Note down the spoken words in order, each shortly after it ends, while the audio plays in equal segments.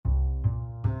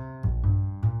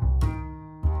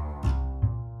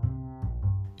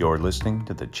You're listening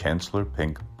to the Chancellor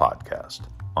Pink Podcast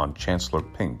on Chancellor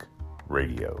Pink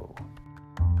Radio.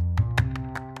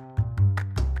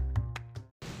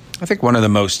 I think one of the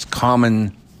most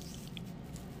common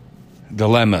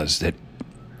dilemmas that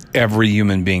every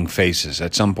human being faces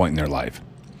at some point in their life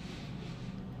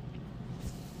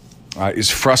is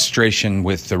frustration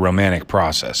with the romantic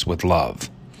process, with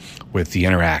love, with the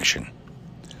interaction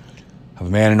of a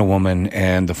man and a woman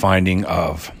and the finding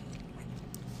of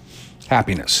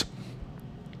happiness.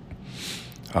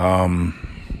 And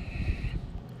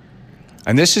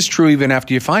this is true even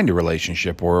after you find a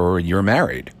relationship or you're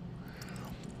married.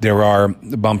 There are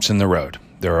bumps in the road.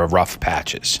 There are rough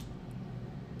patches.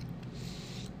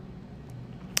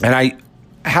 And I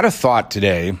had a thought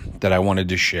today that I wanted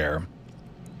to share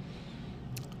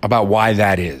about why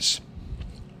that is.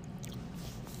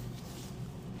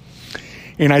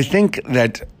 And I think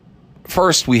that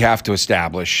first we have to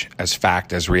establish as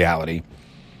fact, as reality,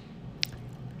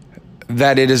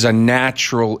 that it is a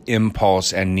natural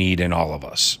impulse and need in all of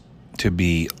us to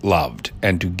be loved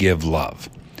and to give love.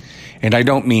 And I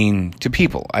don't mean to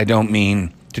people. I don't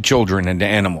mean to children and to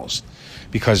animals.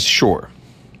 Because sure,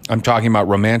 I'm talking about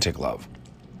romantic love.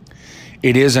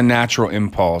 It is a natural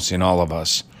impulse in all of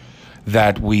us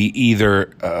that we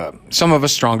either, some of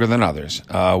us stronger than others,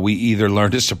 we either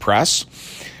learn to suppress,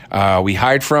 we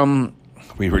hide from,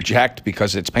 we reject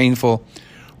because it's painful,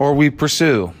 or we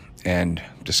pursue and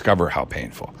discover how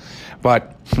painful.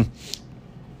 But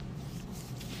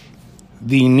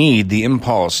the need, the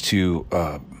impulse to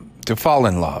fall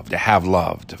in love,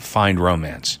 to find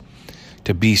romance,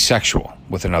 to be sexual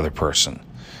with another person,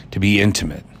 to be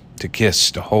intimate, to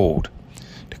kiss, to hold,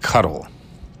 to cuddle,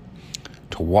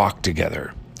 to walk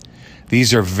together.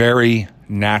 These are very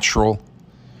natural,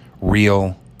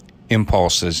 real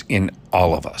impulses in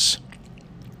all of us.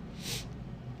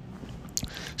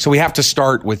 So we have to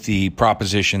start with the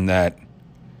proposition that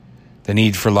the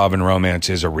need for love and romance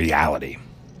is a reality.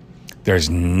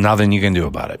 There's nothing you can do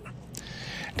about it.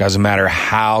 Doesn't matter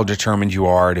how determined you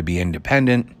are to be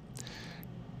independent.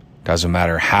 Doesn't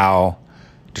matter how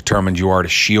determined you are to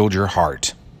shield your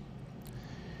heart.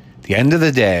 At the end of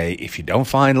the day, if you don't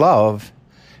find love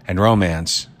and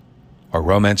romance, or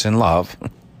romance and love,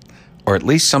 or at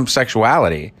least some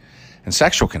sexuality and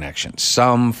sexual connection,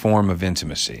 some form of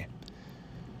intimacy,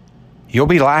 you'll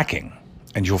be lacking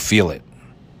and you'll feel it.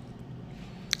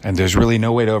 And there's really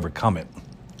no way to overcome it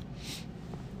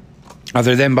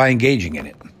other than by engaging in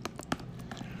it.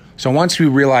 So once we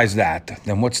realize that,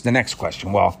 then what's the next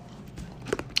question? Well,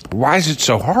 why is it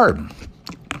so hard?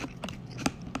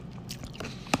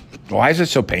 Why is it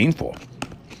so painful?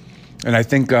 And I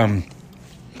think there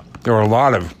are a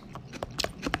lot of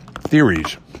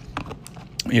theories.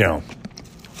 You know,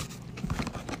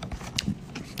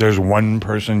 there's one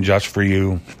person just for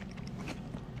you.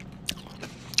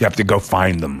 You have to go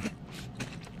find them.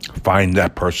 Find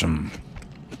that person.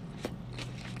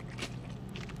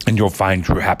 And you'll find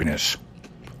true happiness,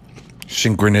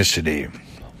 synchronicity,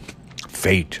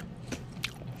 fate.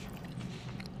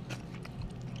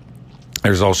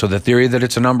 There's also the theory that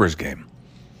it's a numbers game.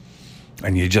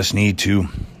 And you just need to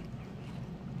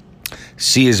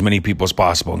see as many people as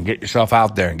possible and get yourself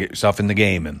out there and get yourself in the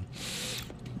game and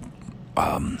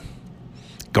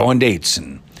go on dates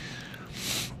and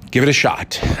give it a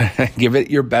shot. Give it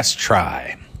your best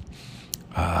try.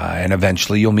 And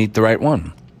eventually you'll meet the right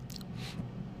one.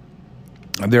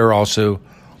 There are also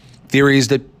theories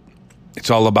that it's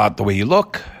all about the way you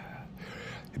look.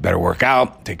 You better work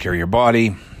out, take care of your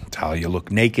body. It's how you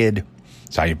look naked.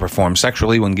 It's how you perform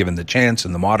sexually when given the chance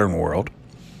in the modern world.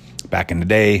 Back in the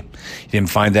day, you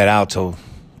didn't find that out till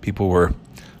people were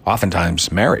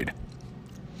oftentimes married.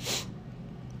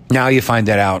 Now you find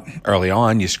that out early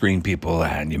on. You screen people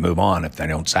and you move on if they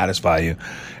don't satisfy you.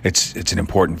 It's an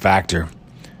important factor,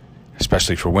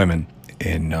 especially for women,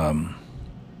 in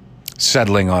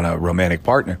settling on a romantic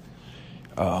partner.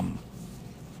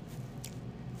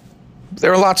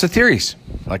 There are lots of theories,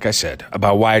 like I said,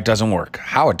 about why it doesn't work,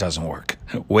 how it doesn't work,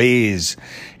 ways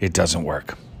it doesn't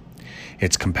work.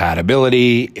 It's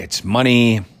compatibility, it's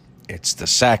money, it's the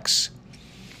sex,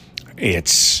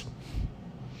 it's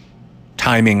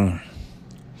timing.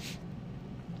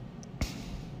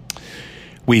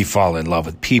 We fall in love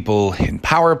with people in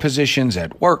power positions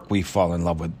at work. We fall in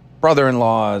love with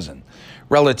brother-in-laws and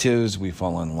relatives. We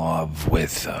fall in love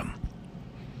with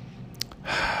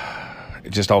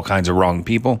just all kinds of wrong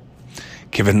people,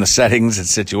 given the settings and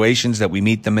situations that we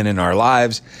meet them in our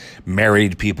lives,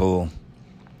 married people,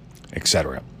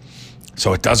 etc.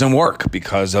 So it doesn't work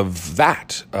because of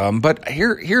that. But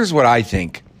here's what I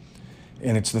think,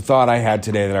 and it's the thought I had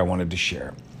today that I wanted to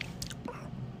share.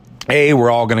 A, we're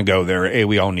all going to go there. A,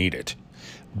 we all need it.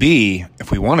 B,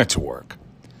 if we want it to work,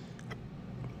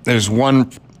 there's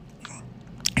one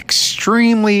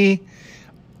extremely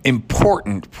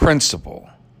important principle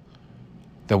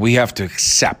that we have to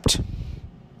accept.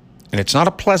 And it's not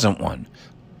a pleasant one,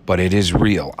 but it is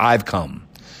real. I've come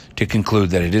to conclude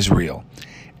that it is real.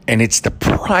 And it's the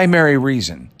primary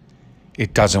reason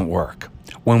it doesn't work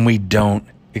when we don't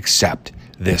accept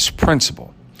this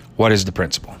principle. What is the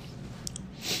principle?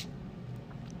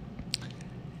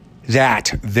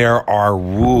 That there are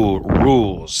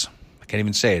rules. I can't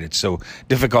even say it. It's so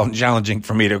difficult and challenging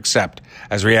for me to accept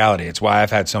as reality. It's why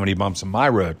I've had so many bumps in my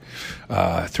road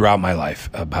throughout my life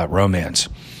about romance.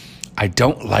 I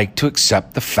don't like to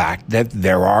accept the fact that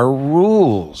there are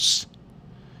rules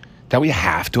that we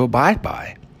have to abide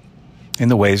by in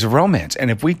the ways of romance.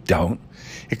 And if we don't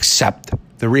accept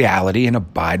the reality and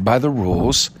abide by the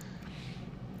rules,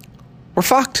 we're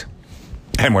fucked.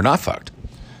 And we're not fucked.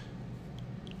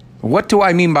 What do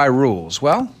I mean by rules?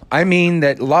 Well, I mean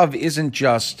that love isn't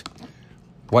just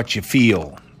what you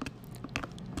feel.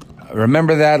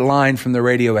 Remember that line from the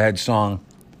Radiohead song,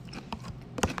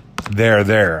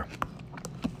 There.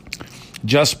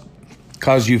 Just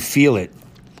because you feel it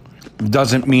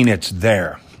doesn't mean it's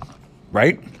there,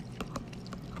 right?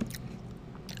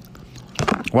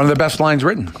 One of the best lines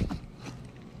written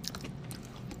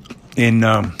in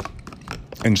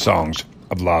songs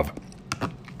of love.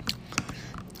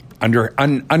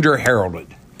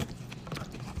 Under-heralded.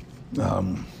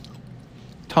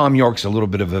 Tom York's a little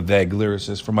bit of a vague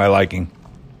lyricist for my liking.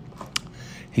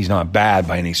 He's not bad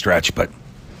by any stretch, but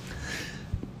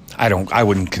I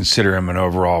wouldn't consider him an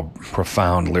overall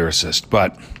profound lyricist,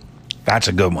 but that's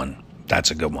a good one.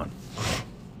 That's a good one.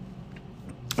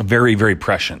 Very, very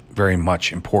prescient, very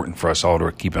much important for us all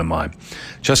to keep in mind.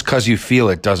 Just because you feel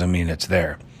it doesn't mean it's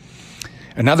there.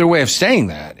 Another way of saying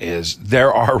that is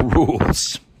there are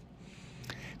rules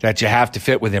that you have to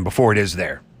fit within before it is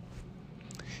there.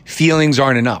 Feelings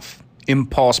aren't enough.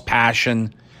 Impulse,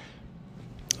 passion,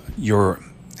 you're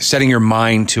setting your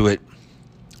mind to it,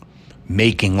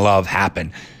 making love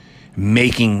happen,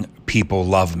 making people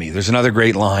love me. There's another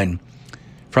great line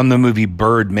from the movie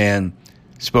Birdman,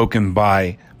 spoken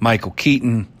by Michael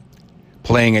Keaton,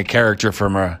 playing a character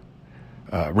from a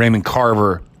Raymond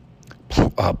Carver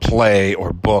play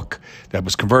or book that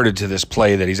was converted to this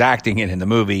play that he's acting in the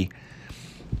movie.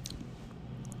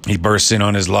 He bursts in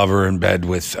on his lover in bed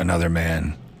with another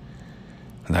man,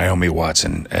 Naomi Watts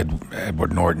and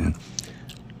Edward Norton.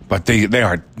 But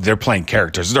they're playing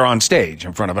characters. They're on stage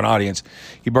in front of an audience.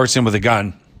 He bursts in with a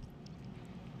gun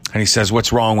and he says,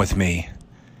 "What's wrong with me?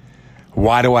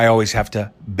 Why do I always have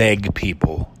to beg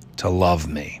people to love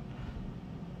me?"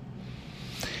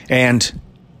 And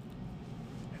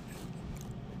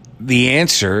the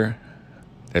answer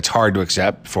that's hard to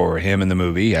accept for him in the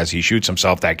movie, as he shoots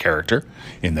himself, that character,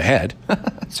 in the head.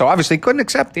 So obviously couldn't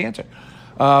accept the answer.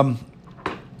 And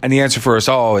the answer for us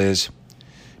all is,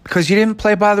 because you didn't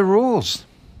play by the rules.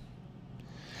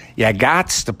 You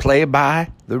gots to play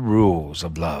by the rules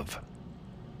of love.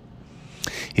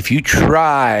 If you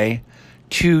try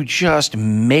to just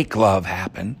make love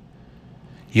happen,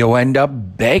 you'll end up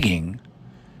begging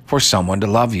for someone to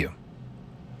love you.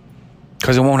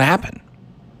 Because it won't happen.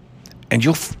 And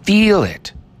you'll feel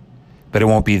it, but it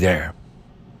won't be there.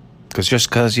 Because just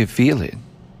because you feel it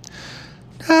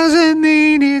doesn't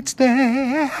mean it's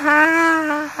there.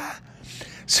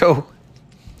 So,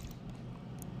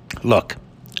 look,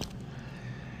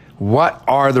 what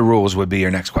are the rules would be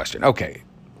your next question. Okay,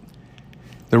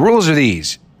 the rules are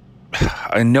these,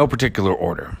 in no particular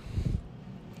order.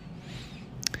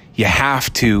 You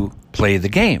have to play the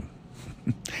game.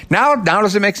 Now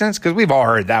does it make sense? Because we've all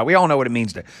heard that. We all know what it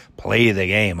means to play the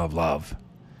game of love.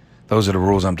 Those are the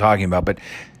rules I'm talking about. But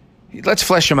let's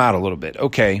flesh them out a little bit.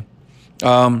 Okay.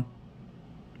 You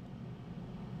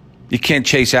can't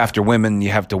chase after women. You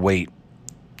have to wait.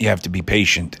 You have to be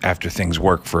patient after things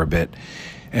work for a bit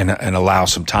and allow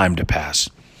some time to pass.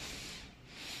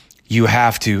 You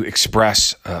have to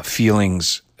express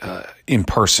feelings in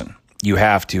person. You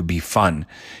have to be fun.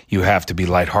 You have to be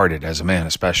lighthearted, as a man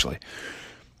especially.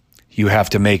 You have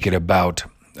to make it about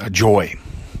joy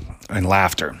and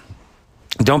laughter.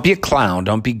 Don't be a clown.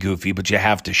 Don't be goofy, but you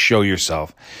have to show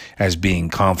yourself as being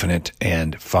confident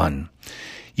and fun.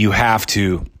 You have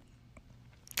to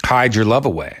hide your love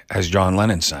away, as John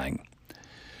Lennon sang.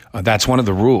 That's one of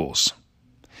the rules.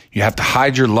 You have to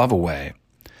hide your love away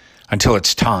until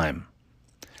it's time.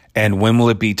 And when will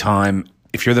it be time?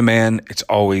 if you're the man, it's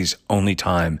always only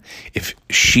time if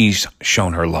she's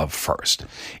shown her love first.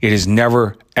 It is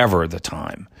never, ever the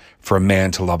time for a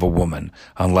man to love a woman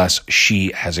unless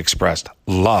she has expressed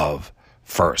love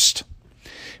first.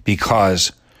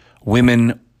 Because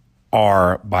women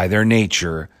are, by their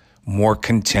nature, more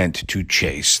content to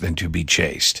chase than to be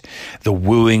chased. The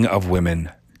wooing of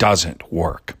women doesn't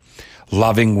work.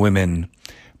 Loving women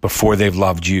before they've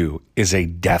loved you is a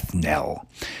death knell.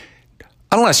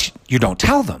 Unless you don't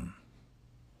tell them.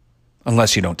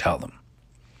 Unless you don't tell them.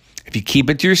 If you keep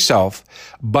it to yourself,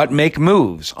 but make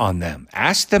moves on them,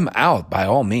 ask them out by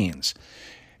all means.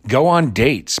 Go on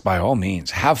dates by all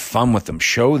means. Have fun with them.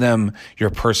 Show them your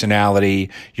personality,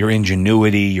 your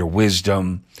ingenuity, your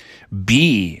wisdom.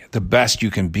 Be the best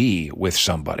you can be with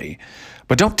somebody.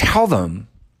 But don't tell them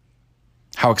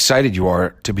how excited you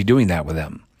are to be doing that with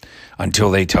them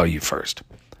until they tell you first.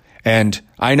 And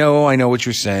I know what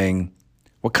you're saying.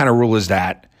 What kind of rule is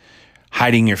that?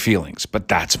 Hiding your feelings. But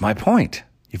that's my point.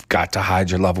 You've got to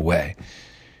hide your love away.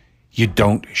 You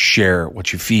don't share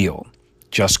what you feel.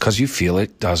 Just because you feel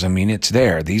it doesn't mean it's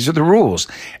there. These are the rules.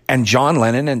 And John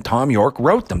Lennon and Tom York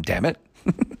wrote them, damn it.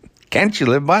 Can't you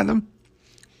live by them?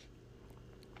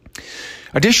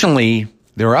 Additionally,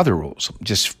 there are other rules.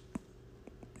 Just,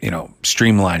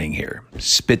 streamlining here.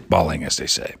 Spitballing, as they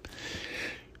say.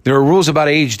 There are rules about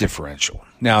age differential.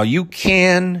 Now, you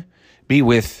can be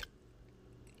with,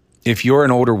 if you're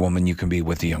an older woman, you can be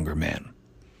with a younger man.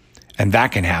 And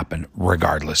that can happen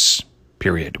regardless,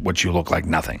 period. What you look like,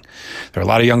 nothing. There are a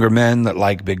lot of younger men that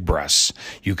like big breasts.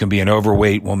 You can be an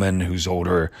overweight woman who's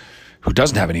older, who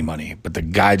doesn't have any money, but the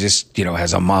guy just,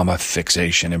 has a mama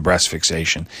fixation and breast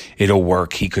fixation. It'll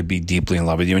work. He could be deeply in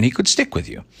love with you and he could stick with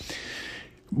you.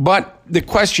 But the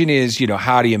question is,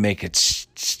 how do you make it,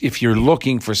 if you're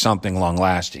looking for something long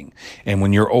lasting, and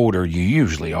when you're older, you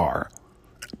usually are.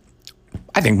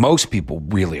 I think most people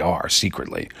really are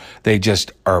secretly. They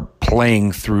just are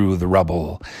playing through the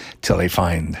rubble till they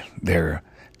find their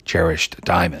cherished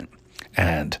diamond.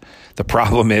 And the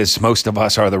problem is most of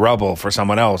us are the rubble for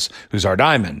someone else who's our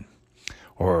diamond.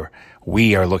 Or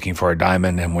we are looking for a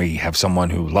diamond and we have someone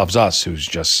who loves us who's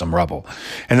just some rubble.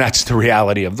 And that's the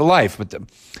reality of the life,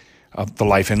 of the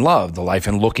life in love, the life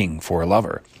in looking for a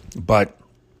lover. But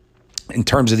in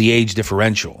terms of the age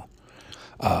differential,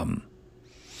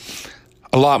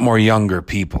 a lot more younger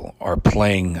people are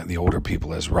playing the older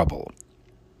people as rubble.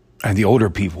 And the older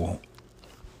people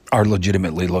are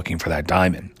legitimately looking for that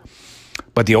diamond.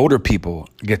 But the older people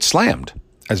get slammed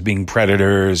as being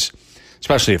predators,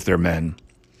 especially if they're men,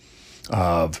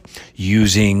 of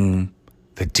using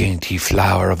the dainty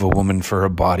flower of a woman for her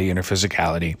body and her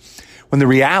physicality. When the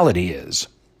reality is,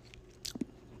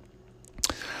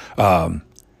 the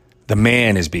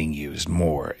man is being used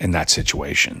more in that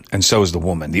situation, and so is the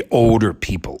woman. The older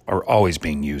people are always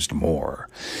being used more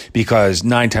because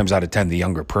 9 times out of 10, the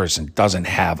younger person doesn't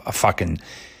have a fucking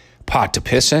pot to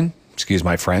piss in. Excuse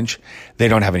my French. They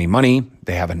don't have any money.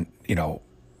 They haven't,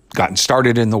 gotten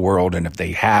started in the world. And if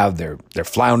they have, they're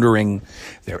floundering.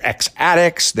 They're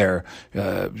ex-addicts. They're, they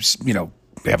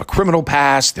have a criminal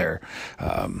past. They're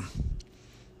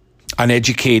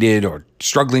uneducated or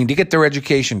struggling to get their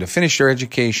education, to finish their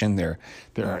education.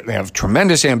 They have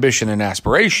tremendous ambition and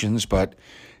aspirations, but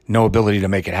no ability to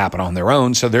make it happen on their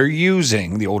own. So they're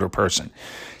using the older person.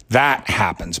 That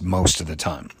happens most of the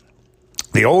time.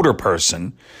 The older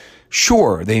person,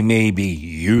 sure, they may be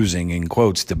using, in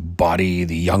quotes, the body,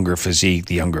 the younger physique,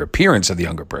 the younger appearance of the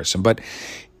younger person, but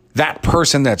that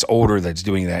person that's older that's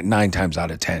doing that 9 times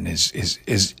out of 10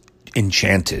 is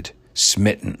enchanted,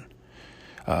 smitten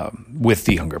with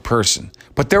the younger person.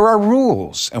 But there are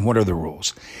rules. And what are the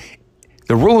rules?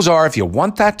 The rules are, if you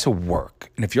want that to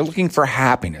work, and if you're looking for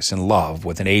happiness and love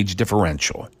with an age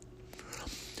differential,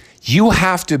 you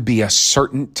have to be a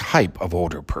certain type of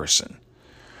older person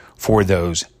for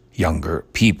those younger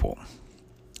people.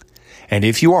 And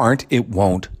if you aren't, it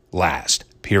won't last,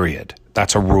 period.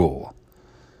 That's a rule.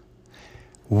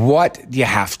 What do you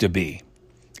have to be?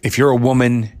 If you're a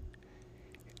woman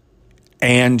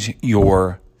and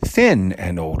you're thin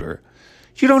and older,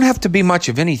 you don't have to be much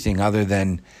of anything other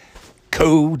than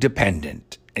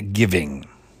codependent, giving.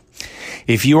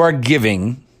 If you are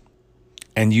giving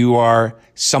and you are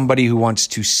somebody who wants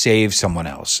to save someone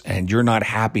else and you're not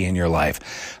happy in your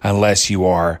life unless you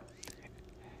are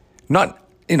not,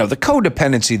 the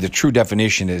codependency, the true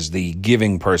definition is the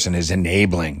giving person is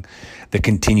enabling the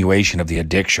continuation of the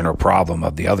addiction or problem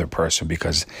of the other person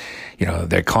because,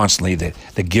 they're constantly,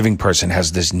 the giving person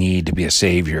has this need to be a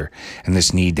savior and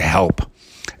this need to help.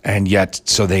 And yet,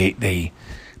 so they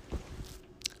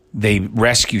they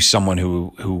rescue someone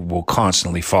who will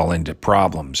constantly fall into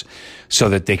problems so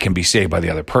that they can be saved by the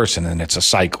other person, and it's a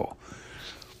cycle.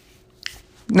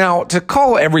 Now, to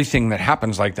call everything that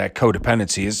happens like that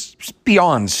codependency is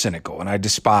beyond cynical, and I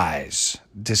despise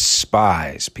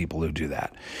people who do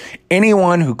that.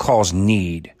 Anyone who calls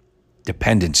need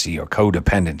dependency or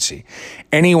codependency,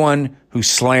 anyone who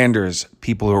slanders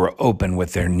people who are open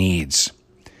with their needs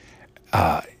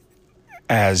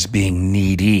as being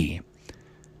needy,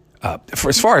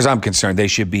 as far as I'm concerned, they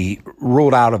should be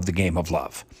ruled out of the game of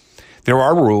love. There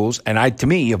are rules, and to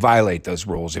me, you violate those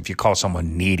rules if you call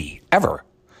someone needy, ever.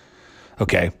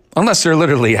 Okay? Unless they're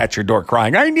literally at your door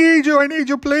crying, I need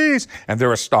you, please. And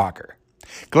they're a stalker.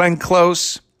 Glenn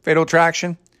Close, Fatal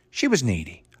Attraction, she was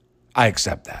needy. I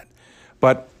accept that.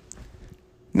 But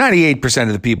 98%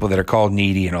 of the people that are called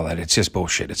needy and all that, it's just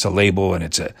bullshit. It's a label, and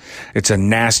it's a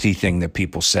nasty thing that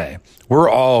people say. We're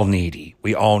all needy.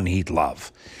 We all need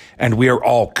love. And we are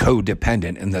all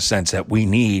codependent in the sense that we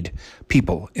need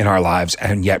people in our lives,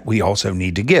 and yet we also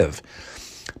need to give.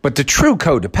 But the true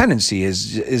codependency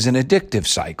is an addictive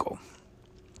cycle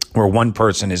where one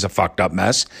person is a fucked up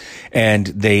mess and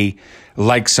they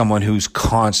like someone who's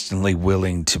constantly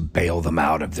willing to bail them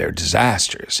out of their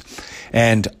disasters.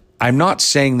 And I'm not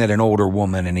saying that an older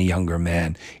woman and a younger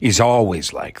man is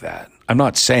always like that. I'm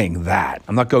not saying that.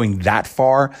 I'm not going that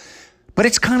far, but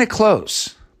it's kind of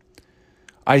close.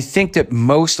 I think that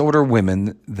most older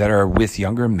women that are with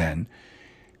younger men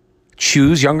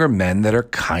choose younger men that are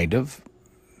kind of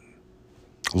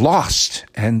lost,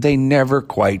 and they never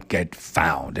quite get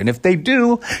found. And if they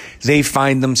do, they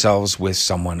find themselves with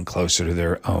someone closer to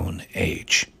their own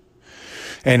age.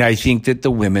 And I think that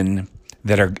the women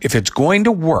that are, if it's going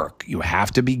to work, you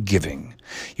have to be giving.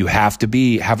 You have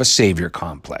to have a savior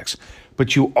complex,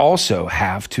 but you also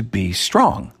have to be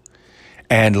strong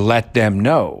and let them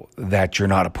know that you're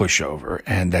not a pushover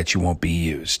and that you won't be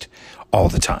used all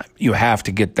the time. You have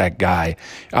to get that guy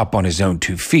up on his own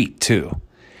 2 feet too.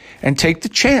 And take the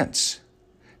chance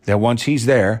that once he's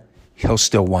there, he'll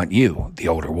still want you, the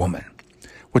older woman,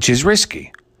 which is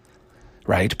risky,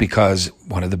 right? Because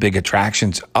one of the big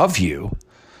attractions of you,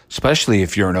 especially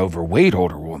if you're an overweight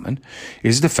older woman,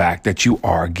 is the fact that you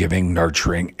are giving,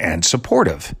 nurturing, and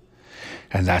supportive.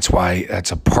 And that's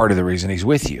a part of the reason he's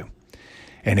with you.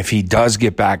 And if he does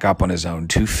get back up on his own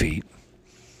 2 feet,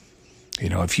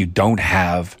 if you don't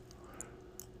have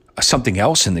something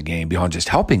else in the game beyond just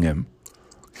helping him,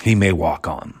 he may walk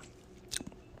on.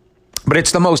 But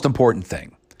it's the most important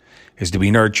thing, is to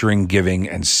be nurturing, giving,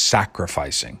 and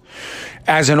sacrificing.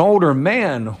 As an older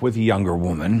man with a younger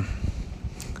woman,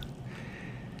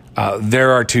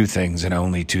 there are 2 things and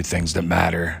only 2 things that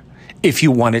matter if you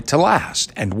want it to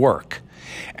last and work.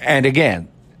 And again,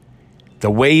 the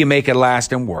way you make it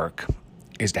last and work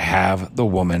is to have the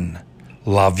woman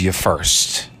love you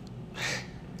first.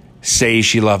 Say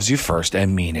she loves you first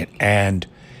and mean it. And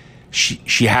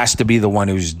she has to be the one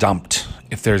who's dumped.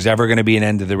 If there's ever going to be an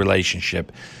end to the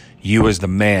relationship, you as the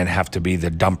man have to be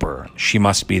the dumper. She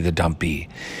must be the dumpee.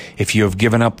 If you have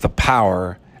given up the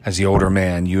power as the older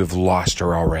man, you have lost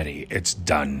her already. It's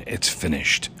done. It's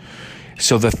finished.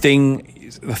 So the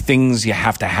things you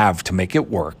have to make it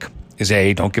work is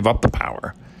A, don't give up the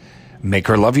power. Make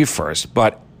her love you first.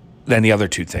 But then the other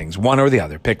 2 things, one or the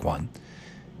other, pick one.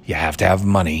 You have to have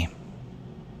money.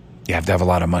 You have to have a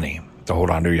lot of money to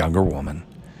hold on to a younger woman.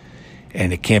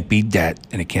 And it can't be debt,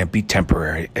 and it can't be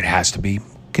temporary. It has to be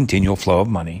continual flow of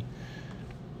money,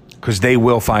 because they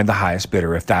will find the highest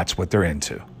bidder if that's what they're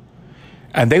into.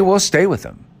 And they will stay with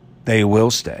them. They will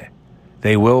stay.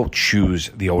 They will choose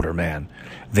the older man.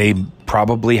 They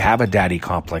probably have a daddy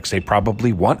complex. They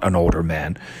probably want an older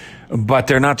man, but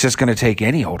they're not just going to take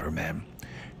any older man.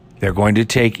 They're going to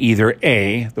take either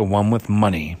A, the one with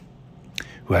money,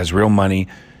 who has real money,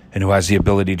 and who has the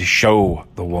ability to show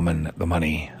the woman the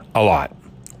money a lot.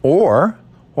 Or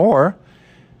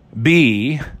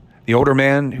B, the older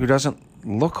man who doesn't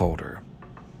look older,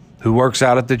 who works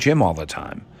out at the gym all the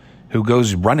time, who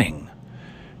goes running,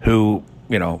 who,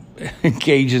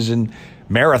 engages in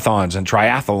marathons and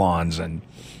triathlons, and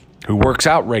who works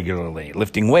out regularly,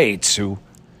 lifting weights, who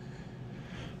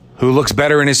looks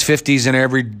better in his 50s than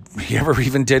he ever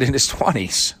even did in his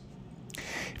 20s.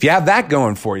 If you have that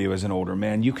going for you as an older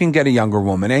man, you can get a younger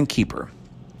woman and keep her.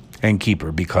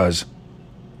 Because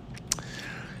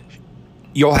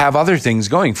you'll have other things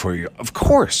going for you. Of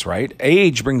course, right?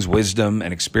 Age brings wisdom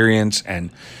and experience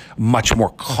and much more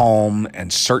calm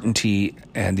and certainty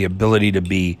and the ability to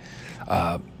be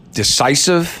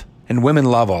decisive, and women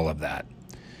love all of that.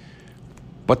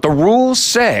 But the rules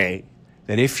say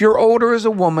that if you're older as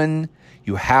a woman,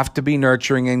 you have to be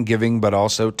nurturing and giving, but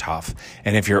also tough.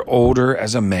 And if you're older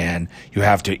as a man, you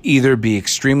have to either be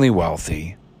extremely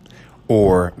wealthy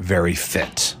or very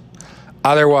fit.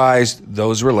 Otherwise,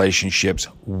 those relationships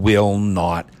will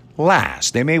not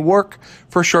last. They may work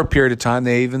for a short period of time.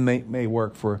 They even may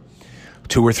work for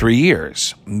 2 or 3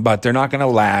 years, but they're not going to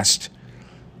last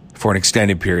for an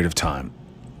extended period of time.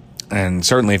 And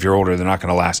certainly if you're older, they're not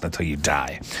going to last until you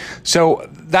die. So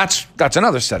that's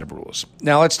another set of rules.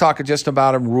 Now let's talk just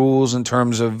about rules in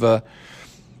terms of,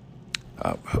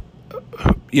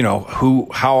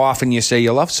 how often you say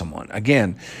you love someone.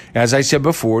 Again, as I said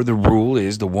before, the rule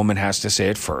is the woman has to say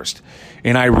it first.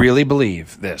 And I really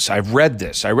believe this. I've read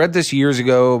this. I read this years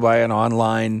ago by an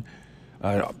online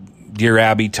Dear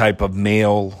Abby type of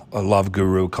male love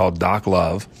guru called Doc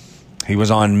Love. He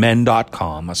was on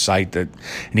men.com, a site that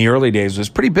in the early days was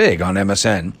pretty big on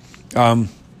MSN.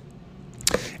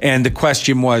 And the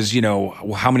question was,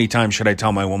 how many times should I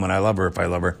tell my woman I love her if I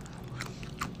love her?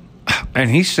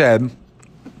 And he said,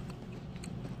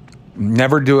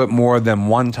 never do it more than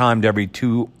one time to every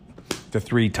 2 to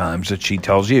 3 times that she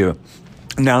tells you.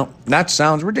 Now, that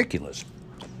sounds ridiculous.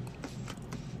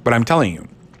 But I'm telling you,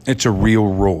 it's a real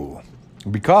rule.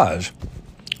 Because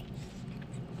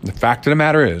the fact of the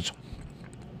matter is,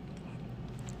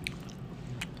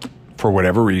 for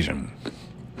whatever reason,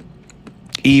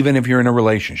 even if you're in a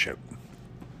relationship,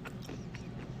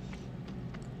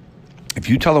 if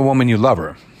you tell a woman you love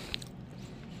her,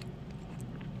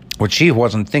 but she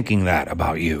wasn't thinking that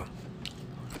about you,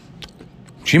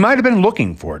 she might have been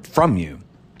looking for it from you.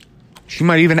 She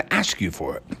might even ask you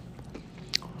for it.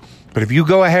 But if you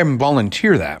go ahead and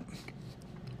volunteer that,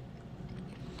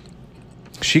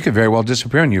 she could very well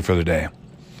disappear on you for the day,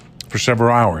 for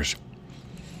several hours.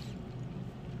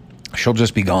 She'll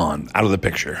just be gone, out of the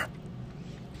picture.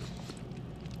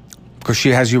 Because she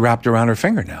has you wrapped around her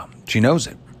finger now. She knows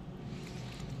it.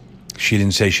 She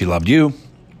didn't say she loved you.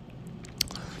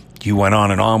 You went on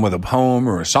and on with a poem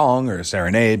or a song or a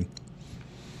serenade.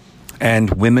 And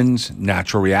women's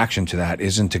natural reaction to that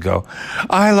isn't to go,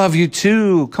 I love you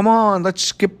too. Come on, let's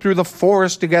skip through the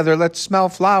forest together. Let's smell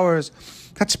flowers.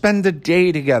 Let's spend the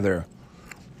day together.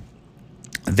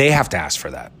 They have to ask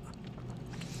for that.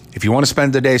 If you want to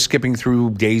spend the day skipping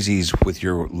through daisies with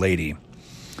your lady,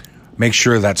 make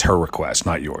sure that's her request,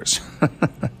 not yours.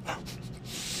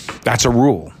 That's a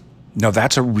rule. No,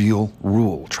 that's a real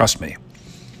rule. Trust me.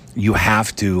 You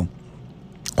have to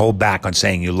hold back on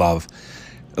saying you love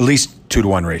at least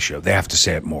 2-to-1 ratio. They have to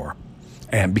say it more.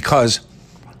 And because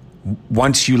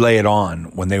once you lay it on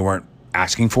when they weren't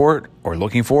asking for it or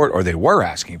looking for it, or they were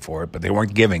asking for it, but they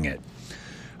weren't giving it,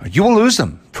 you will lose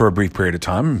them for a brief period of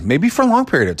time, maybe for a long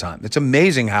period of time. It's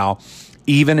amazing how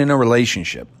even in a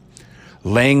relationship,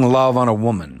 laying love on a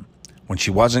woman when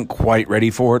she wasn't quite ready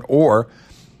for it or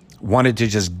wanted to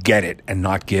just get it and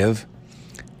not give,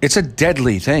 it's a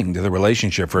deadly thing to the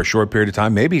relationship for a short period of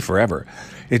time, maybe forever.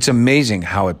 It's amazing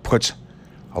how it puts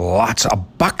a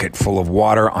bucket full of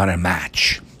water on a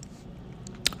match.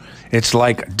 It's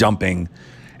like dumping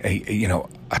a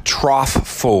trough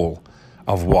full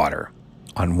of water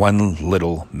on one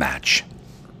little match.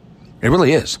 It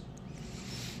really is.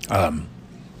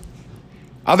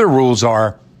 Other rules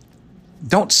are,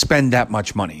 don't spend that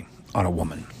much money on a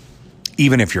woman,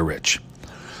 even if you're rich.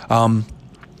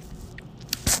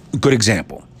 Good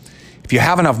example. If you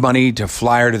have enough money to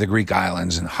fly her to the Greek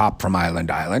islands and hop from island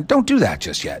to island, don't do that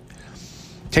just yet.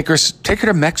 Take her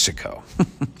to Mexico.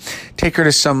 Take her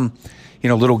to some,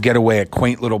 little getaway, a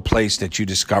quaint little place that you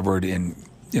discovered in,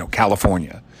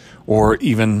 California, or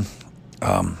even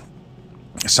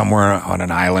somewhere on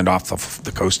an island off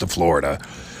the coast of Florida.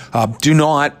 Do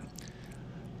not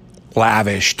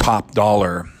lavish top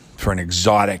dollar for an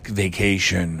exotic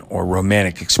vacation or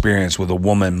romantic experience with a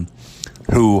woman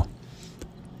who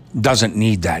doesn't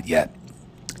need that yet.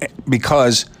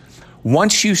 Because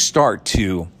once you start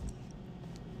to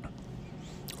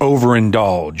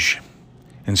overindulge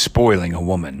in spoiling a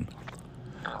woman,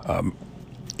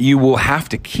 you will have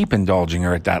to keep indulging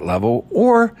her at that level,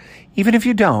 or even if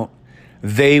you don't,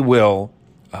 they will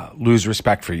lose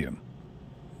respect for you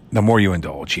the more you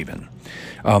indulge even.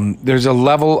 There's a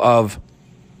level of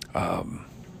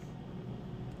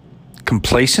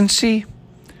complacency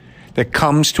that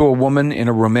comes to a woman in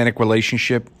a romantic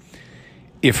relationship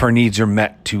if her needs are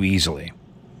met too easily.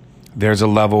 There's a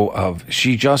level of,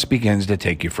 she just begins to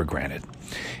take you for granted.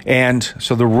 And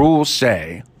so the rules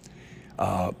say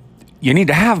you need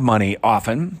to have money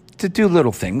often to do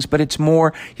little things, but it's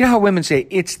more, how women say,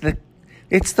 it's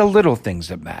the little things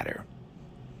that matter.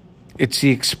 It's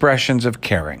the expressions of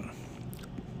caring.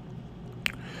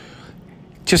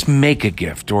 Just make a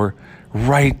gift or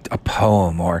write a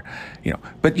poem or,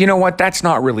 but you know what? That's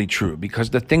not really true, because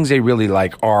the things they really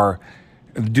like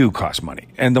do cost money.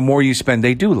 And the more you spend,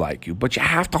 they do like you, but you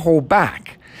have to hold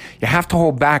back. You have to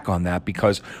hold back on that,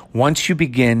 because once you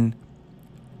begin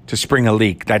to spring a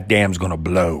leak, that dam's going to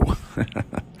blow,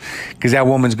 because that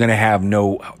woman's going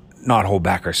to not hold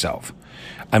back herself.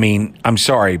 I mean, I'm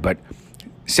sorry, but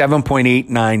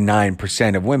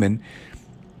 7.899% of women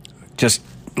just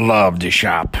love to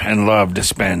shop and love to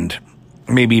spend.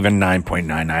 Maybe even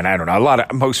 9.99. I don't know.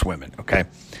 Most women. Okay.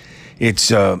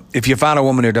 It's, if you found a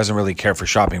woman who doesn't really care for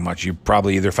shopping much, you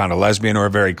probably either found a lesbian or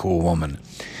a very cool woman.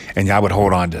 And I would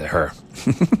hold on to her.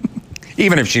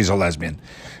 Even if she's a lesbian.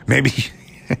 Maybe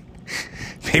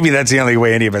that's the only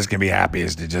way any of us can be happy,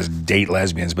 is to just date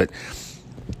lesbians. But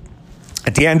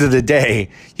at the end of the day,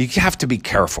 you have to be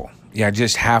careful. You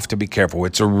just have to be careful.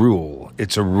 It's a rule.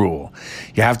 It's a rule.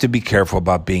 You have to be careful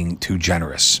about being too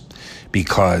generous,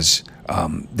 because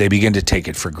they begin to take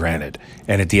it for granted.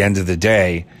 And at the end of the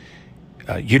day,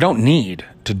 you don't need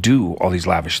to do all these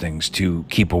lavish things to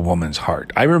keep a woman's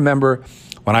heart. I remember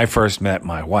when I first met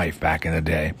my wife back in the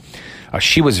day,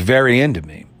 she was very into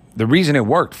me. The reason it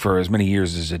worked for as many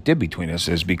years as it did between us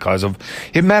is because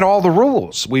it met all the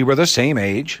rules. We were the same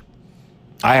age.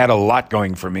 I had a lot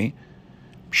going for me.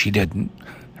 She didn't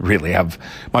really have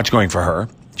much going for her.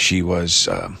 She was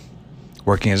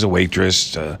working as a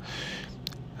waitress,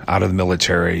 out of the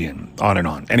military, and on and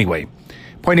on. Anyway,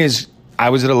 point is, I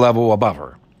was at a level above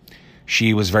her.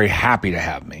 She was very happy to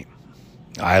have me.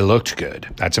 I looked good.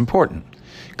 That's important.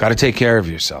 Got to take care of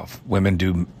yourself. Women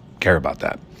do care about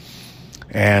that.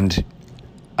 And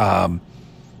I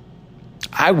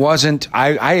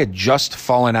had just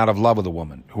fallen out of love with a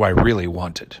woman who I really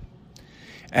wanted.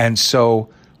 And so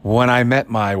when I met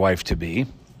my wife-to-be,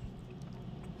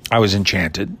 I was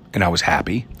enchanted and I was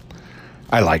happy.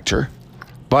 I liked her,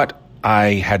 but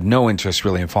I had no interest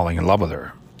really in falling in love with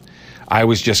her. I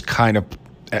was just kind of,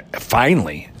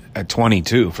 finally, at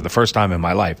 22, for the first time in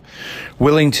my life,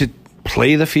 willing to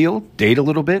play the field, date a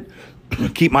little bit,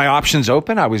 keep my options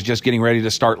open. I was just getting ready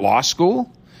to start law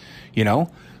school.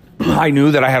 I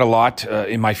knew that I had a lot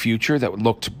in my future that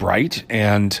looked bright,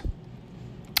 and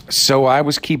so I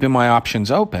was keeping my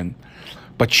options open.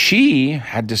 But she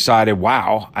had decided,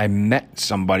 wow, I met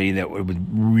somebody that would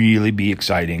really be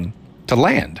exciting to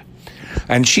land.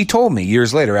 And she told me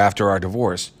years later, after our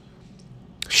divorce,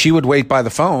 she would wait by the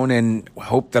phone and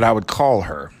hope that I would call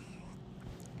her.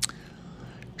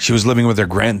 She was living with her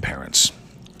grandparents.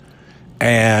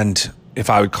 And if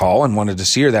I would call and wanted to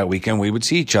see her that weekend, we would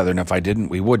see each other. And if I didn't,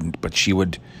 we wouldn't. But she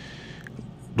would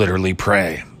literally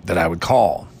pray that I would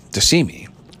call to see me.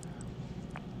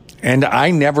 And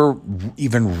I never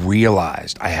even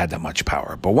realized I had that much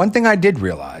power. But one thing I did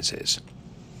realize is,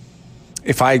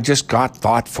 if I just got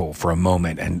thoughtful for a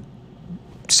moment and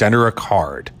sent her a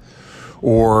card,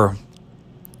 or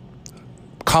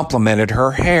complimented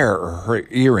her hair or her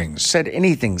earrings, said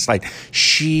anything like,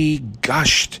 she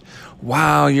gushed,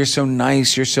 wow, you're so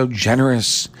nice, you're so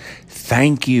generous,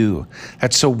 thank you,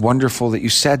 that's so wonderful that you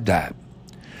said that.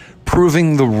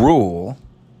 Proving the rule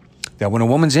that when a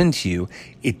woman's into you,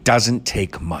 it doesn't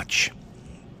take much.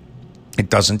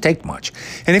 It doesn't take much.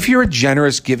 And if you're a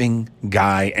generous, giving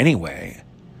guy anyway,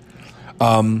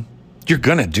 you're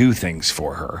going to do things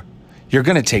for her. You're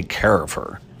going to take care of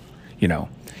her. You're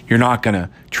not going to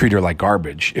treat her like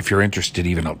garbage if you're interested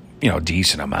even a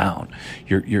decent amount.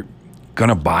 You're going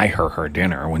to buy her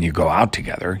dinner when you go out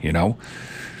together, You're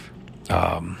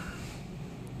going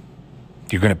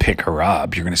to pick her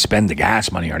up. You're going to spend the gas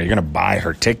money on her. You're going to buy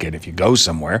her ticket if you go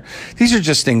somewhere. These are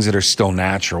just things that are still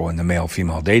natural in the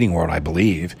male-female dating world, I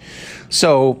believe.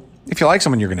 So if you like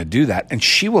someone, you're going to do that, and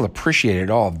she will appreciate it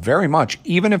all very much,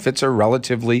 even if it's a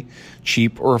relatively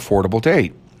cheap or affordable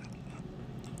date.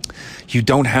 You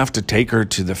don't have to take her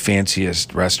to the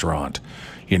fanciest restaurant,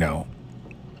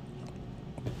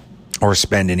 or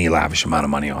spend any lavish amount of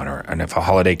money on her. And if a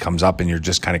holiday comes up and you're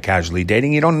just kind of casually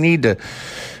dating, you don't need to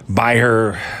buy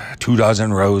her 24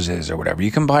 roses or whatever.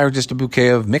 You can buy her just a bouquet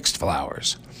of mixed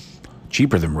flowers,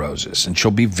 cheaper than roses, and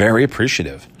she'll be very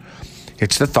appreciative.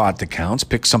 It's the thought that counts.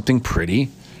 Pick something pretty.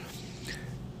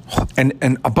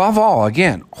 And above all,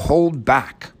 again, hold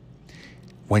back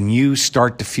when you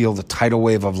start to feel the tidal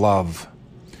wave of love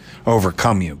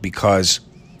overcome you, because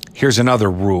here's another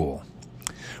rule.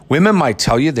 Women might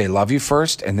tell you they love you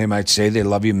first, and they might say they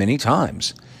love you many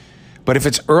times. But if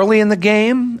it's early in the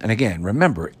game, and again,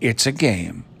 remember, it's a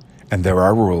game, and there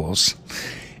are rules.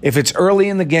 If it's early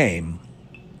in the game,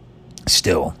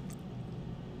 still,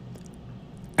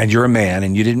 and you're a man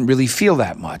and you didn't really feel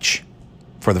that much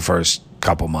for the first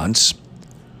couple months,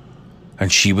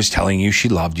 and she was telling you she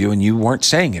loved you and you weren't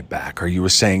saying it back, or you were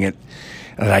saying it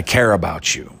that I care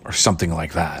about you or something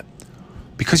like that,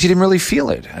 because you didn't really feel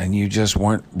it and you just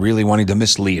weren't really wanting to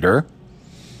mislead her.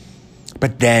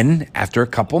 But then after a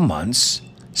couple months,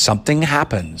 something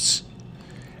happens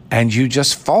and you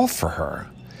just fall for her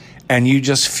and you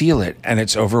just feel it and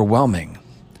it's overwhelming.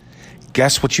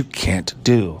 Guess what you can't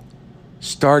do?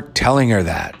 Start telling her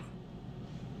that,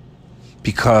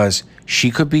 because she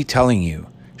could be telling you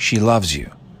she loves you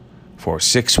for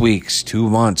 6 weeks, 2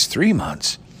 months, 3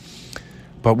 months.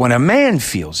 But when a man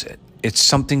feels it, it's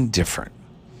something different.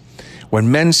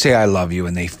 When men say I love you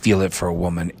and they feel it for a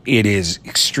woman, it is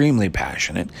extremely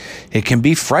passionate. It can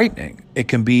be frightening. It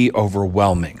can be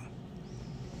overwhelming.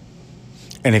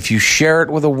 And if you share it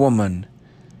with a woman,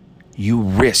 you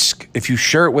risk, if you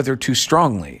share it with her too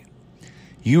strongly,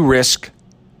 you risk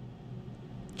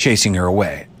chasing her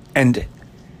away. And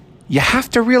you have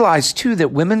to realize, too,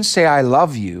 that women say, I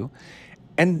love you,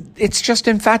 and it's just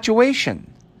infatuation.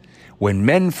 When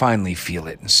men finally feel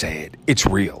it and say it, it's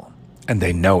real, and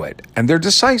they know it, and they're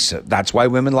decisive. That's why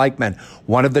women like men.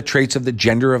 One of the traits of the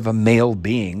gender of a male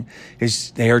being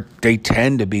is they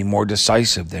tend to be more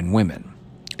decisive than women.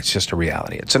 It's just a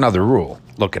reality. It's another rule.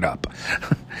 Look it up.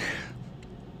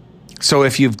 So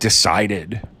if you've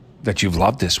decided that you've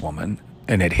loved this woman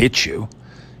and it hits you,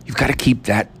 you've got to keep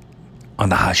that on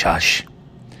the hush-hush.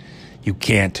 You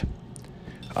can't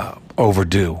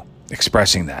overdo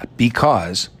expressing that,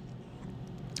 because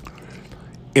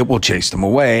it will chase them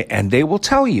away and they will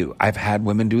tell you. I've had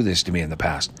women do this to me in the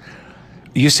past.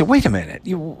 You say, wait a minute,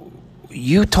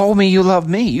 you told me you love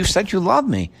me. You said you love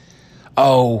me.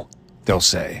 Oh, they'll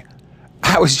say,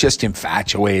 I was just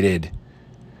infatuated.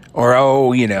 Or,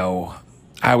 oh,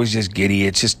 I was just giddy.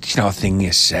 It's just, a thing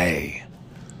you say.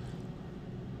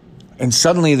 And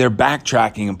suddenly they're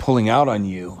backtracking and pulling out on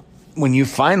you when you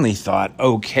finally thought,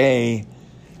 okay,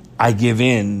 I give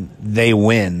in, they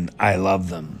win, I love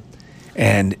them.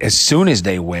 And as soon as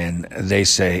they win, they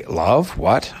say, love?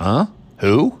 What? Huh?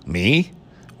 Who? Me?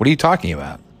 What are you talking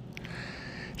about?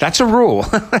 That's a rule.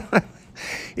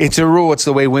 It's a rule. It's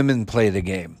the way women play the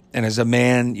game. And as a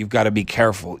man, you've got to be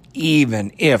careful.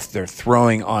 Even if they're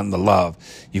throwing on the love,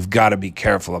 you've got to be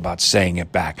careful about saying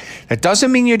it back. That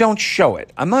doesn't mean you don't show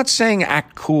it. I'm not saying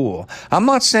act cool. I'm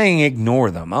not saying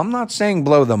ignore them. I'm not saying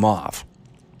blow them off.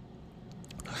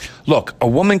 Look, a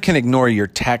woman can ignore your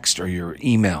text or your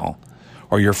email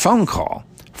or your phone call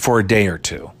for a day or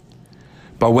two.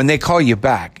 But when they call you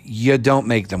back, you don't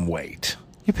make them wait.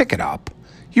 You pick it up.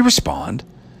 You respond.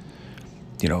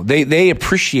 They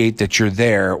appreciate that you're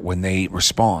there when they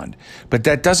respond. But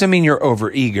that doesn't mean you're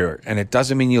overeager, and it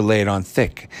doesn't mean you lay it on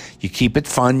thick. You keep it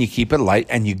fun, you keep it light,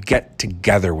 and you get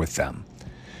together with them.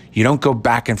 You don't go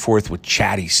back and forth with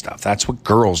chatty stuff. That's what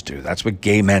girls do. That's what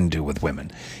gay men do with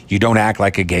women. You don't act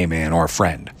like a gay man or a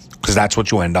friend, because that's what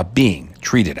you end up being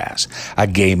treated as, a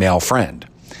gay male friend.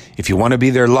 If you want to be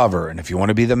their lover and if you want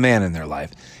to be the man in their life,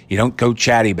 you don't go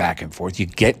chatty back and forth. You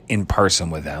get in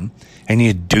person with them and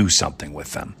you do something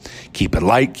with them. Keep it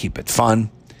light, keep it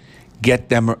fun, get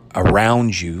them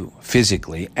around you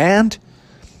physically. And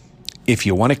if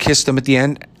you want to kiss them at the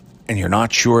end and you're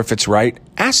not sure if it's right,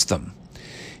 ask them.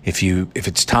 If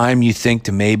it's time you think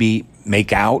to maybe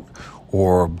make out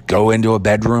or go into a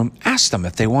bedroom, ask them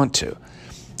if they want to.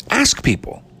 Ask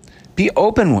people. Be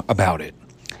open about it.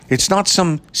 It's not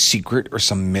some secret or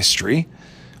some mystery.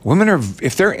 Women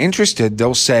if they're interested,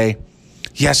 they'll say,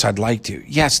 yes, I'd like to.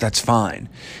 Yes, that's fine.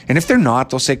 And if they're not,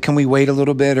 they'll say, can we wait a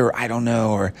little bit? Or I don't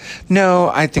know. Or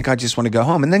no, I think I just want to go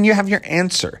home. And then you have your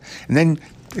answer. And then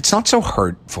it's not so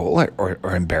hurtful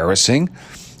or embarrassing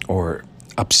or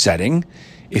upsetting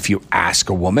if you ask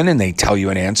a woman and they tell you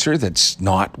an answer that's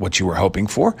not what you were hoping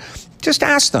for. Just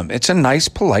ask them. It's a nice,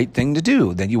 polite thing to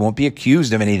do. Then you won't be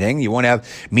accused of anything. You won't have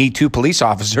Me Too police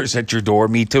officers at your door,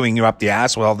 Me Tooing you up the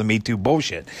ass with all the Me Too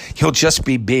bullshit. You'll just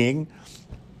be being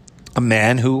a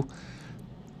man who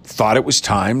thought it was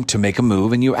time to make a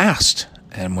move and you asked.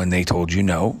 And when they told you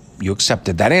no, you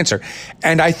accepted that answer.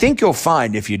 And I think you'll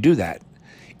find if you do that,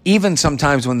 even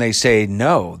sometimes when they say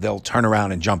no, they'll turn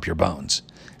around and jump your bones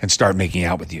and start making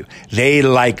out with you. They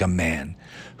like a man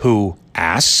who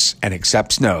asks and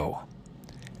accepts no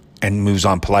and moves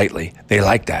on politely. They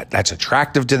like that. That's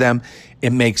attractive to them.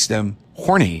 It makes them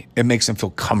horny. It makes them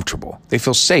feel comfortable. They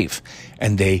feel safe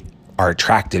and they are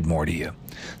attracted more to you.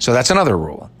 So that's another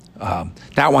rule.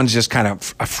 That one's just kind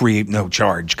of a free, no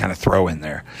charge kind of throw in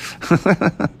there.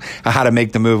 How to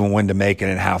make the move and when to make it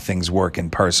and how things work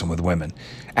in person with women.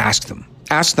 Ask them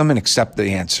and accept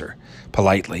the answer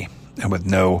politely and with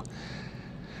no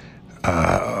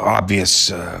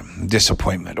obvious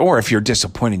disappointment. Or if you're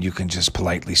disappointed, you can just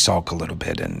politely sulk a little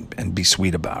bit and be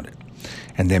sweet about it.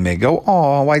 And they may go,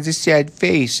 oh, why the sad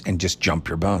face? And just jump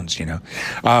your bones,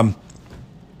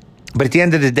 But at the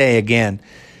end of the day, again,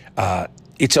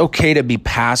 it's okay to be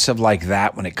passive like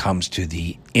that when it comes to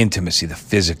the intimacy, the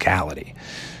physicality.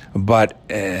 But,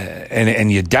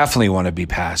 and you definitely want to be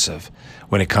passive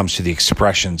when it comes to the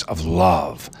expressions of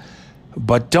love.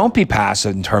 But don't be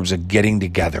passive in terms of getting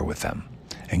together with them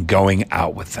and going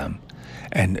out with them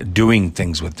and doing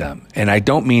things with them. And I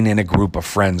don't mean in a group of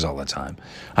friends all the time.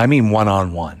 I mean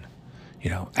one-on-one.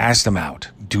 Ask them out.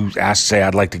 Say,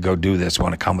 I'd like to go do this.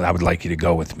 Want to come? I would like you to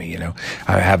go with me.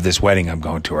 I have this wedding I'm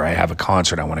going to, or I have a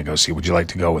concert I want to go see. Would you like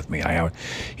to go with me? I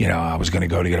was going to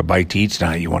go to get a bite to eat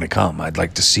tonight. You want to come? I'd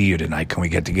like to see you tonight. Can we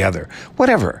get together?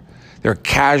 Whatever. There are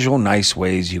casual, nice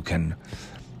ways you can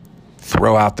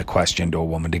throw out the question to a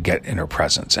woman to get in her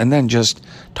presence, and then just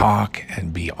talk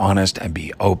and be honest and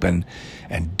be open,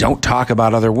 and don't talk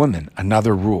about other women.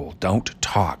 Another rule: don't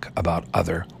talk about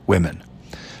other women.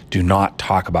 Do not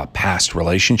talk about past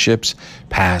relationships,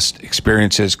 past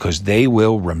experiences, because they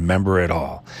will remember it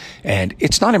all. And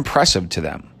it's not impressive to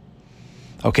them.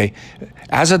 Okay.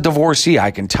 As a divorcee,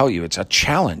 I can tell you it's a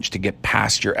challenge to get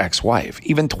past your ex-wife.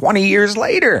 Even 20 years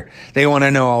later, they want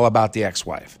to know all about the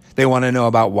ex-wife. They want to know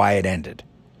about why it ended.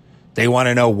 They want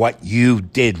to know what you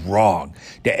did wrong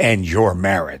to end your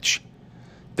marriage.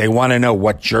 They want to know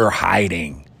what you're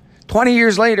hiding 20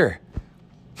 years later.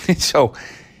 So,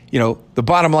 the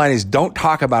bottom line is don't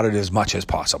talk about it as much as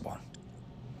possible.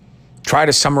 Try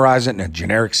to summarize it in a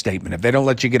generic statement. If they don't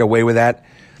let you get away with that,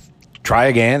 try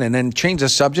again and then change the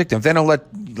subject. If they don't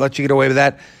let you get away with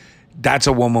that, that's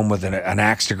a woman with an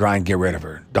axe to grind. Get rid of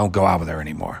her. Don't go out with her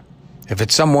anymore. If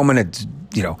it's some woman that,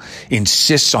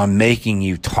 insists on making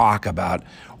you talk about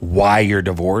why you're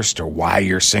divorced or why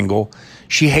you're single,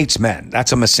 she hates men.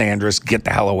 That's a misandrist. Get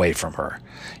the hell away from her.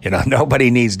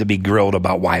 Nobody needs to be grilled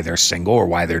about why they're single or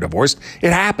why they're divorced.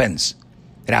 It happens.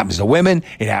 It happens to women.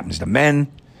 It happens to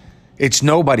men. It's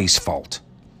nobody's fault.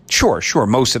 Sure.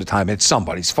 Most of the time it's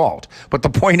somebody's fault. But the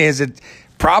point is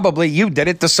probably you did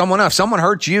it to someone else. Someone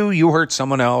hurt you. You hurt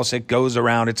someone else. It goes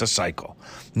around. It's a cycle.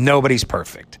 Nobody's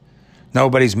perfect.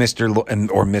 Nobody's Mr.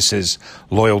 or Mrs.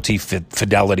 Loyalty,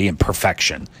 fidelity, and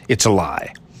perfection. It's a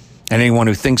lie. And anyone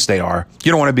who thinks they are,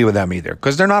 you don't want to be with them either,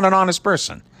 because they're not an honest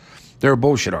person. They're a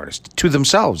bullshit artist, to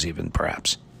themselves even,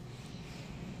 perhaps.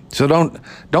 So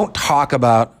don't talk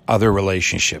about other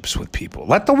relationships with people.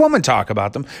 Let the woman talk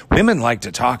about them. Women like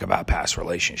to talk about past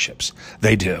relationships.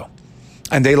 They do.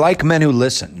 And they like men who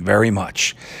listen very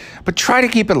much. But try to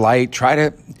keep it light. Try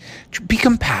to be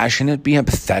compassionate, be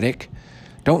empathetic.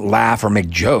 Don't laugh or make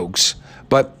jokes,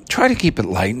 but try to keep it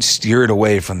light and steer it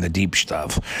away from the deep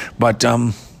stuff. But,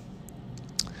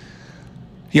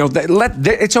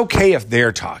 it's okay if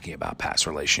they're talking about past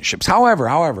relationships.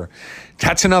 However,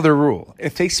 that's another rule.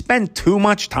 If they spend too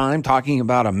much time talking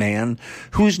about a man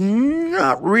who's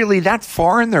not really that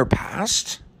far in their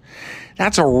past,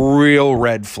 that's a real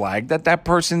red flag that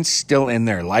person's still in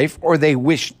their life, or they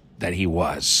wish that he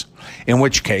was. In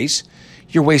which case,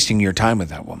 you're wasting your time with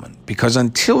that woman, because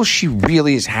until she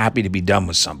really is happy to be done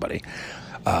with somebody,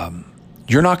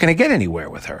 you're not going to get anywhere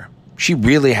with her. She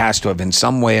really has to have in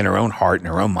some way in her own heart and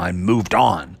her own mind moved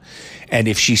on. And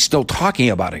if she's still talking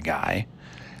about a guy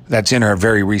that's in her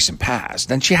very recent past,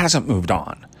 then she hasn't moved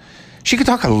on. She could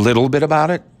talk a little bit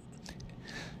about it,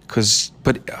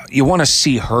 but you want to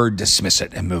see her dismiss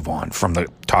it and move on from the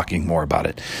talking more about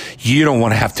it. You don't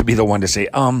want to have to be the one to say,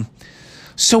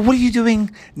 so what are you doing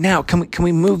now? Can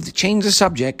we change the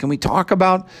subject? Can we talk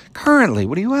about currently?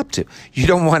 What are you up to? You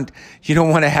don't want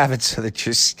to have it so that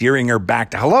you're steering her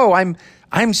back to, hello,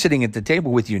 I'm sitting at the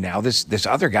table with you now. This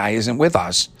other guy isn't with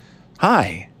us.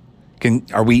 Hi.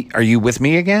 Are you with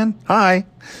me again? Hi.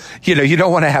 You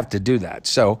don't want to have to do that.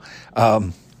 So,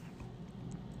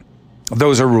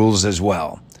 those are rules as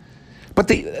well. But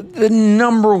the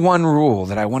number one rule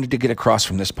that I wanted to get across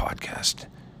from this podcast,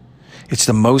 it's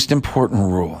the most important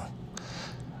rule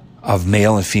of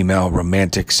male and female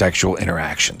romantic sexual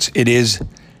interactions. It is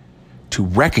to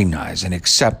recognize and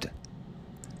accept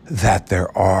that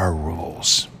there are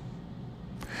rules.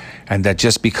 And that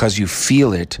just because you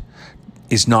feel it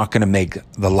is not going to make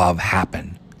the love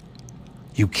happen.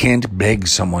 You can't beg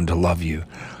someone to love you.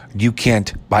 You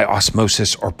can't, by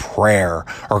osmosis or prayer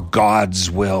or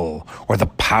God's will or the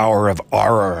power of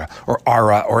aura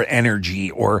or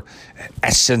energy or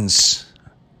essence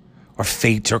or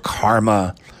fate or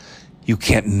karma, you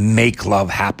can't make love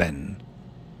happen.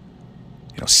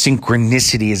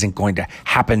 Synchronicity isn't going to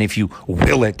happen if you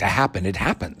will it to happen. It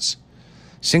happens.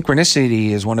 Synchronicity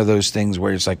is one of those things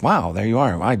where it's like, wow, there you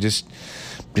are. I just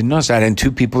didn't notice that. And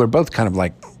two people are both kind of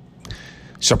like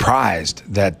surprised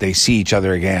that they see each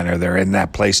other again, or they're in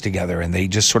that place together, and they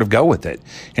just sort of go with it.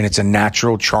 And it's a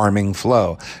natural, charming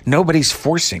flow. Nobody's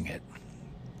forcing it.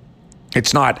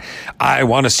 It's not, I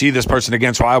want to see this person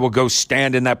again, so I will go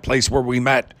stand in that place where we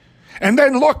met. And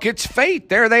then look, it's fate.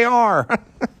 There they are.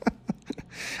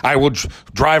 I will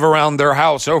drive around their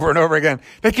house over and over again.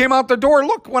 They came out the door.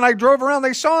 Look, when I drove around,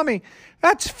 they saw me.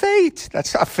 That's fate.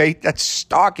 That's not fate. That's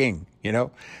stalking. You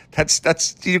know,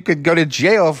 that's, you could go to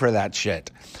jail for that shit.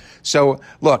 So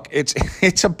look, it's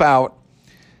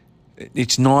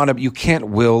not, you can't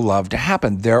will love to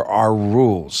happen. There are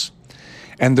rules,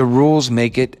 and the rules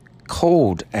make it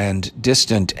cold and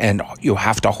distant, and you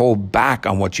have to hold back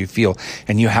on what you feel,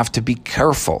 and you have to be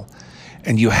careful,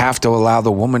 and you have to allow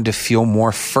the woman to feel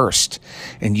more first,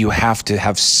 and you have to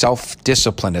have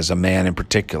self-discipline as a man in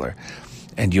particular,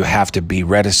 and you have to be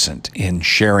reticent in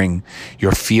sharing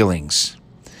your feelings,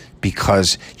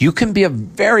 because you can be a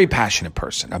very passionate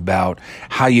person about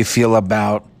how you feel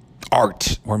about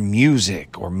art or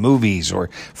music or movies or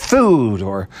food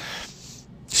or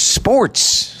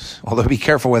sports. Although be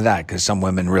careful with that, because some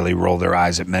women really roll their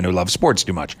eyes at men who love sports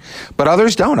too much. But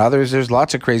others don't. There's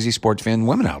lots of crazy sports fan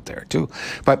women out there too.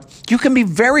 But you can be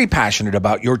very passionate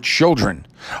about your children.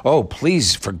 Oh,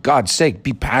 please, for God's sake,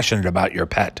 be passionate about your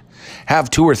pet. Have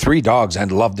 2 or 3 dogs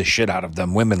and love the shit out of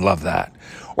them. Women love that.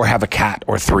 Or have a cat,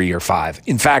 or 3 or 5.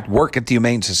 In fact, work at the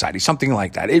Humane Society, something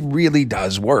like that. It really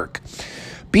does work.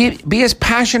 Be as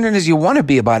passionate as you want to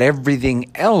be about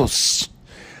everything else.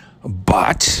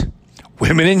 But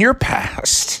women in your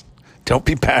past, don't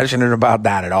be passionate about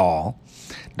that at all.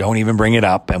 Don't even bring it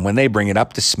up. And when they bring it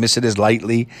up, dismiss it as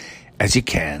lightly as you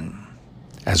can.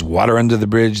 As water under the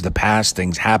bridge, the past,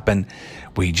 things happen.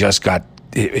 It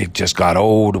just got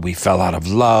old. We fell out of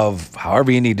love,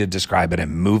 however you need to describe it,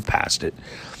 and move past it.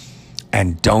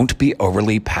 And don't be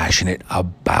overly passionate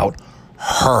about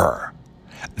her,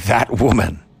 that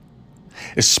woman,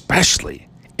 especially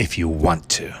if you want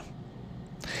to.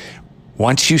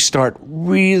 Once you start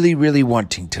really, really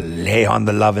wanting to lay on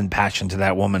the love and passion to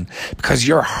that woman because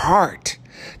your heart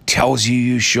tells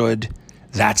you should,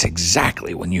 that's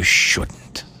exactly when you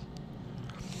shouldn't.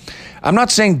 I'm not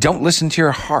saying don't listen to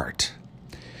your heart.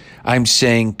 I'm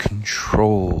saying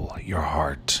control your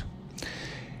heart.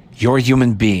 You're a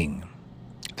human being.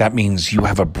 That means you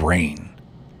have a brain.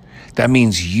 That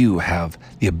means you have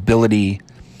the ability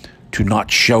to not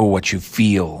show what you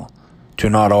feel, to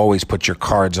not always put your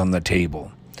cards on the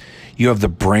table. You have the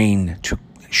brain to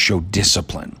show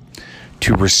discipline,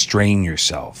 to restrain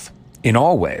yourself in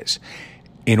all ways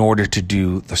in order to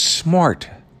do the smart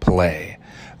play,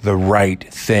 the right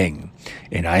thing.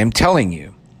 And I am telling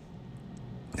you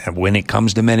that when it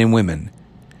comes to men and women,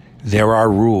 there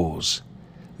are rules,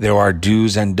 there are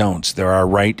do's and don'ts, there are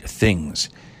right things,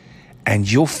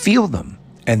 and you'll feel them,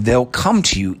 and they'll come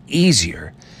to you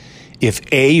easier if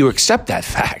A, you accept that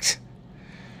fact,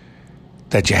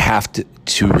 that you have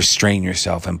to restrain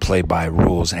yourself and play by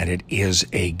rules, and it is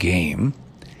a game.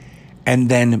 And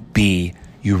then B,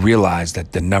 you realize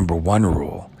that the number one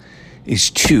rule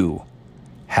is to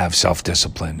have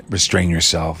self-discipline, restrain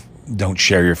yourself, don't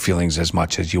share your feelings as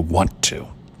much as you want to,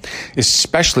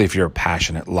 especially if you're a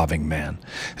passionate, loving man,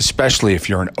 especially if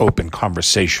you're an open,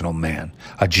 conversational man,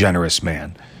 a generous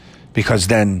man, because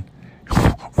then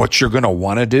what you're going to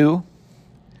want to do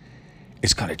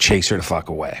is going to chase her the fuck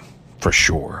away. For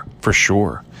sure. For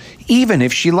sure. Even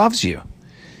if she loves you.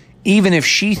 Even if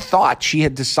she thought she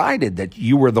had decided that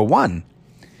you were the one.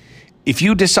 If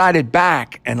you decided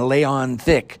back and lay on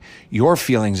thick your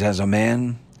feelings as a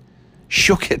man,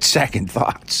 she'll get second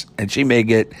thoughts. And she may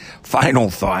get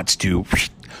final thoughts to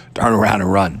turn around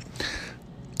and run.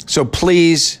 So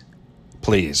please,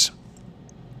 please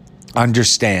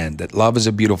understand that love is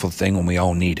a beautiful thing and we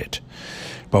all need it.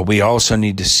 But we also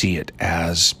need to see it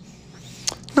as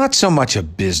not so much a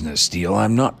business deal.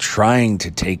 I'm not trying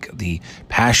to take the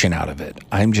passion out of it.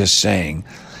 I'm just saying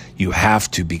you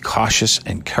have to be cautious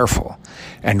and careful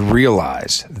and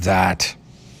realize that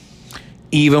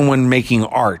even when making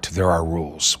art, there are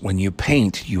rules. When you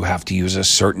paint, you have to use a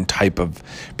certain type of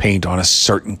paint on a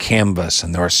certain canvas,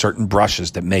 and there are certain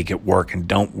brushes that make it work and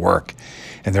don't work.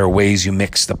 And there are ways you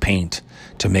mix the paint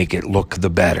to make it look the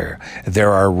better.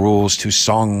 There are rules to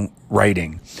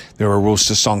songwriting. There are rules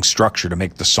to song structure to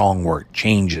make the song work,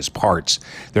 changes, parts.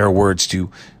 There are rules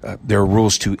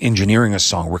to engineering a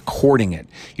song, recording it.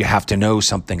 You have to know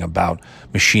something about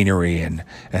machinery and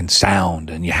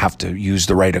sound, and you have to use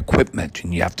the right equipment,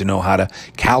 and you have to know how to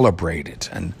calibrate it,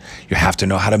 and you have to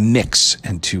know how to mix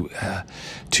and to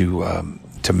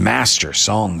to master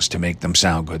songs to make them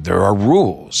sound good. There are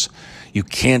rules. You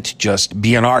can't just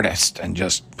be an artist and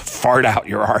just fart out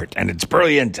your art and it's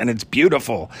brilliant and it's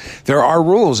beautiful. There are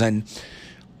rules, and,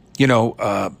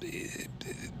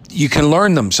 you can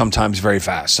learn them sometimes very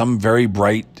fast. Some very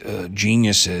bright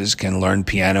geniuses can learn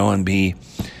piano and be,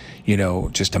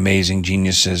 just amazing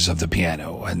geniuses of the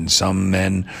piano. And some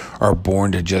men are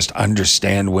born to just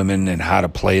understand women and how to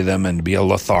play them and be a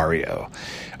Lothario.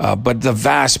 But the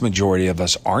vast majority of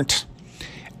us aren't.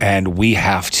 And we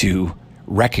have to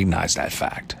recognize that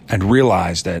fact and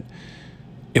realize that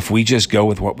if we just go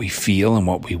with what we feel and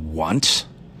what we want,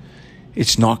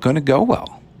 it's not going to go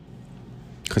well.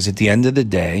 Because at the end of the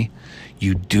day,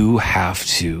 you do have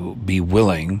to be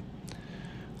willing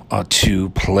to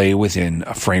play within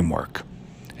a framework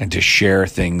and to share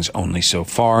things only so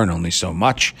far and only so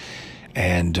much,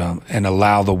 and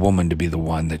allow the woman to be the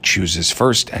one that chooses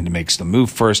first and makes the move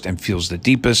first and feels the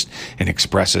deepest and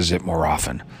expresses it more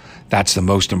often. That's the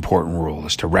most important rule,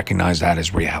 is to recognize that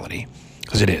as reality,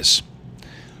 because it is.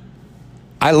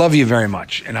 I love you very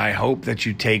much, and I hope that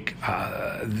you take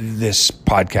this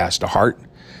podcast to heart.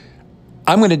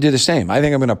 I'm going to do the same. I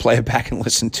think I'm going to play it back and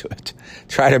listen to it,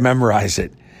 try to memorize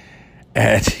it.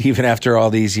 And even after all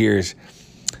these years,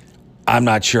 I'm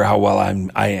not sure how well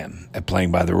I am at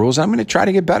playing by the rules. I'm going to try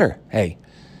to get better. Hey,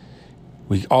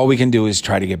 all we can do is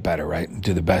try to get better, right? And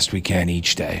do the best we can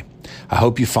each day. I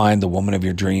hope you find the woman of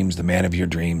your dreams, the man of your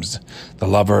dreams, the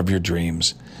lover of your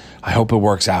dreams. I hope it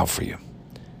works out for you.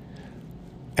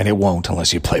 And it won't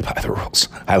unless you play by the rules.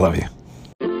 I love you.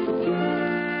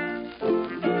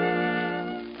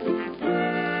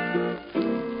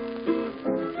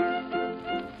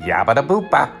 Yabba da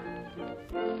boopa.